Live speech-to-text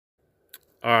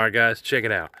Alright guys, check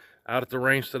it out. Out at the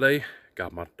range today,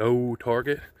 got my doe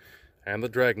target and the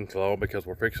dragon claw because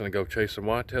we're fixing to go chase some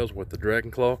whitetails with the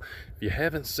dragon claw. If you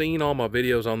haven't seen all my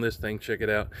videos on this thing, check it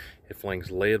out. It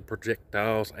flings lead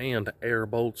projectiles and air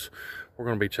bolts. We're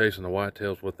going to be chasing the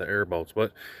whitetails with the air bolts,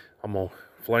 but I'm going to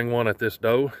fling one at this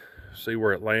doe, see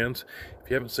where it lands. If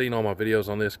you haven't seen all my videos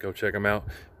on this, go check them out.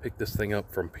 Pick this thing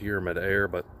up from Pyramid Air,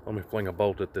 but let me fling a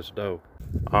bolt at this doe.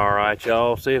 All right,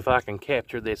 y'all, see if I can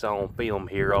capture this on film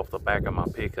here off the back of my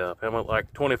pickup. I'm at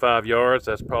like 25 yards.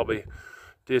 That's probably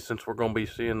distance we're gonna be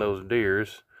seeing those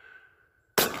deers.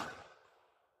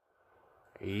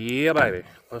 Yeah, baby,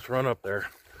 let's run up there.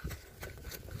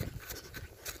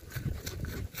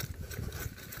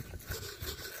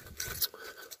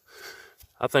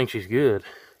 I think she's good.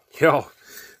 Y'all,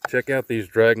 check out these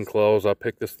dragon claws. I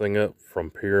picked this thing up from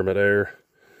Pyramid Air.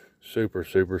 Super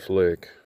slick.